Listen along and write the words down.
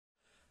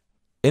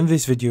In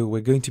this video,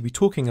 we're going to be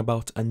talking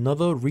about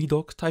another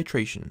redox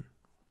titration.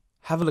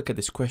 Have a look at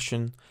this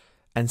question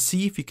and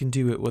see if you can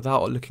do it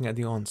without looking at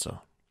the answer.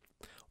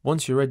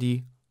 Once you're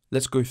ready,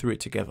 let's go through it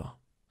together.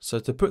 So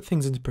to put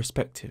things into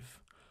perspective,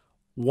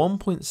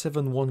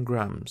 1.71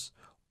 grams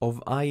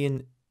of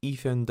iron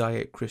ethane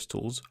diet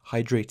crystals,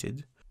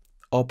 hydrated,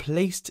 are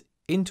placed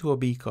into a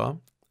beaker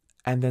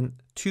and then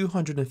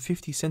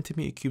 250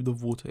 centimeter cubed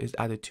of water is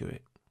added to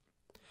it.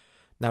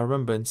 Now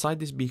remember, inside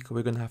this beaker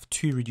we're going to have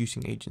two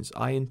reducing agents,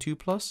 iron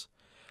 2+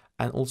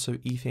 and also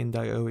ethane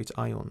dioate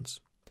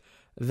ions.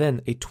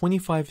 Then a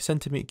 25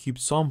 centimeter cube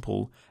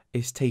sample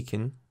is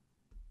taken,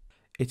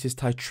 it is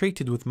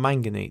titrated with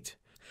manganate,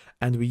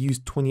 and we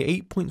use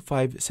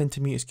 28.5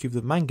 centimeters cubed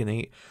of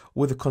manganate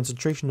with a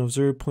concentration of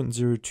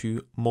 0.02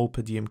 mole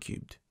per dm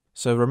cubed.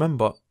 So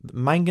remember,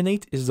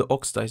 manganate is the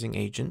oxidizing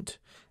agent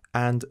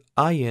and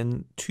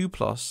iron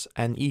 2+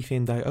 and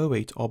ethane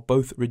dioate are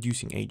both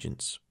reducing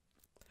agents,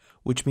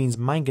 which means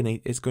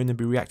manganate is going to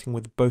be reacting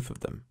with both of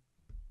them.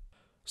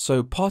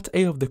 So part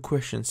A of the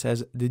question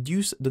says,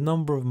 deduce the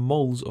number of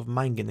moles of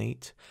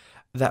manganate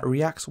that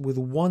reacts with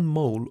 1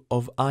 mole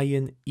of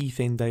iron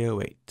ethane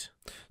dioate.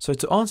 So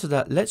to answer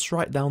that, let's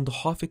write down the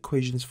half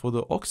equations for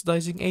the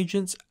oxidizing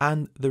agents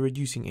and the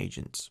reducing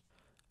agents.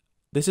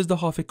 This is the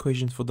half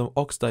equation for the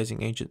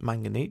oxidizing agent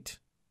manganate.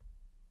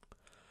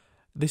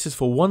 This is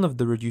for one of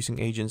the reducing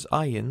agents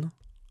iron,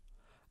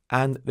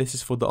 and this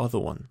is for the other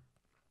one.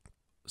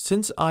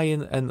 Since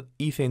iron and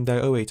ethane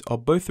dioate are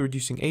both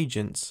reducing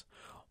agents,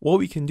 what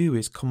we can do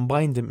is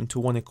combine them into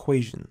one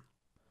equation.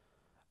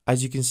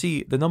 As you can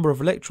see, the number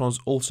of electrons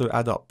also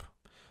add up.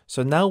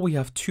 So now we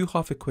have two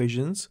half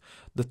equations.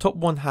 The top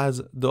one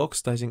has the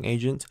oxidizing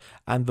agent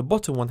and the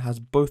bottom one has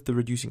both the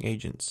reducing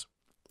agents.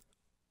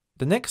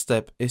 The next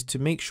step is to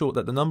make sure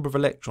that the number of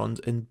electrons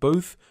in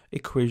both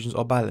equations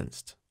are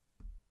balanced.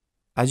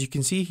 As you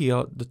can see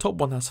here, the top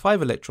one has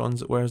 5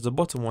 electrons, whereas the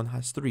bottom one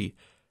has 3.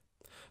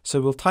 So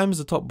we'll times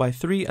the top by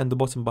 3 and the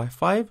bottom by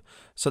 5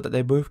 so that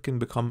they both can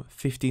become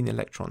 15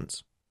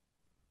 electrons.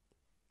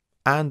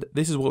 And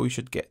this is what we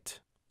should get.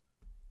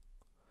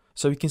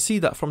 So we can see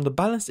that from the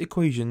balanced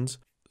equations,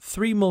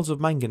 3 moles of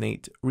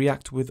manganate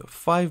react with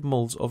 5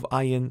 moles of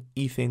iron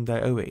ethane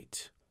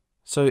dioate.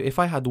 So if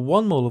I had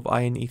 1 mole of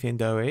iron ethane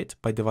dioate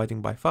by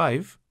dividing by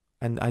 5,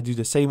 and I do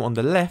the same on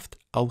the left,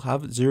 I'll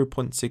have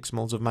 0.6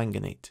 moles of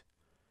manganate.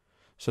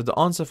 So the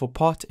answer for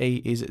part A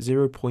is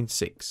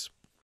 0.6.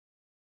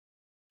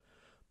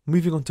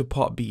 Moving on to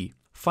part B,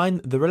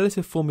 find the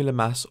relative formula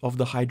mass of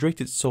the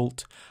hydrated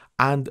salt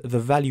and the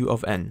value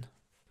of N.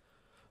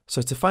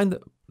 So to find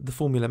the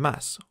formula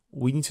mass,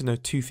 we need to know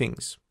two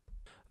things: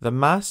 the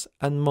mass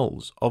and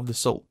moles of the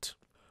salt.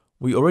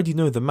 We already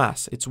know the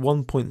mass, it's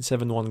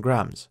 1.71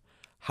 grams.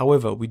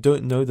 However, we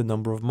don't know the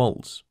number of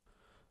moles.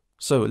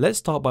 So let's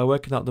start by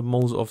working out the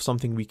moles of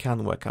something we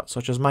can work out,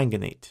 such as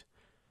manganate.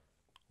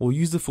 We'll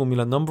use the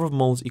formula number of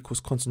moles equals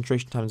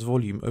concentration times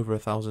volume over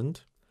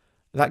 1000.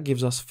 That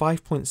gives us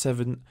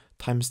 5.7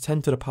 times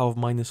 10 to the power of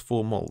minus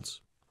 4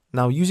 moles.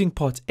 Now using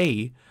part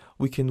A,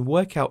 we can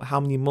work out how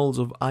many moles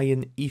of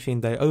iron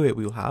ethane dioate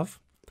we'll have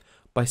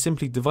by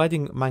simply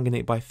dividing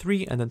manganate by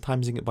 3 and then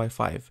timesing it by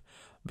 5,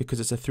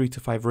 because it's a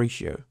 3:5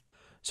 ratio.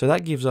 So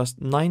that gives us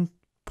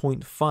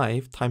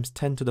 9.5 times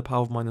 10 to the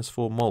power of minus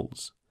 4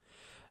 moles.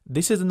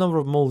 This is the number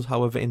of moles,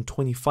 however, in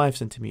 25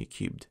 centimeter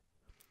cubed.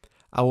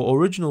 Our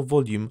original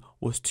volume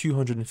was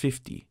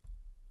 250.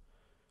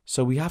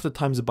 So we have to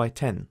times it by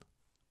 10.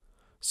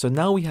 So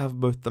now we have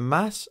both the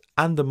mass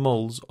and the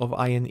moles of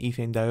iron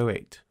ethane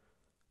dioate.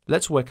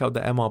 Let's work out the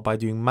MR by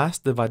doing mass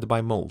divided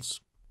by moles.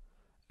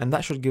 And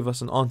that should give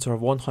us an answer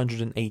of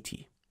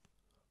 180.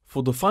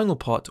 For the final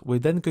part, we're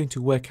then going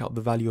to work out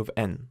the value of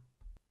N.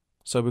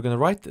 So we're going to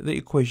write the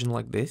equation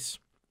like this.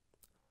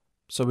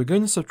 So we're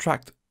going to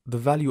subtract the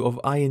value of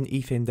iron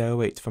ethane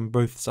dioate from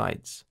both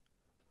sides.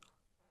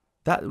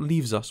 That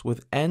leaves us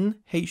with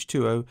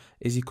NH2O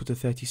is equal to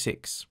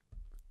 36.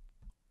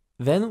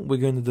 Then we're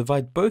going to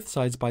divide both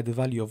sides by the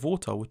value of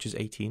water, which is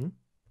 18.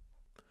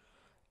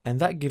 And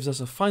that gives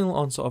us a final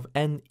answer of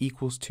N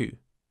equals 2.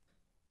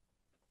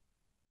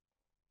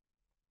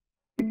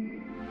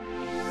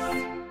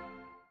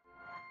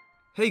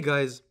 Hey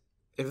guys,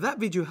 if that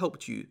video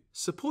helped you,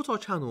 support our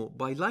channel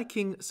by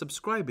liking,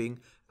 subscribing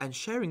and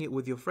sharing it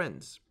with your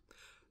friends.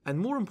 And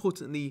more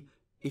importantly,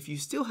 if you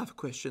still have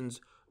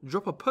questions,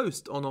 drop a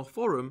post on our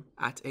forum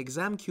at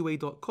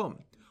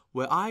ExamQA.com,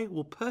 where I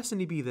will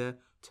personally be there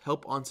to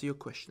help answer your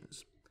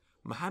questions.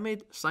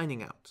 Mohammed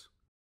signing out.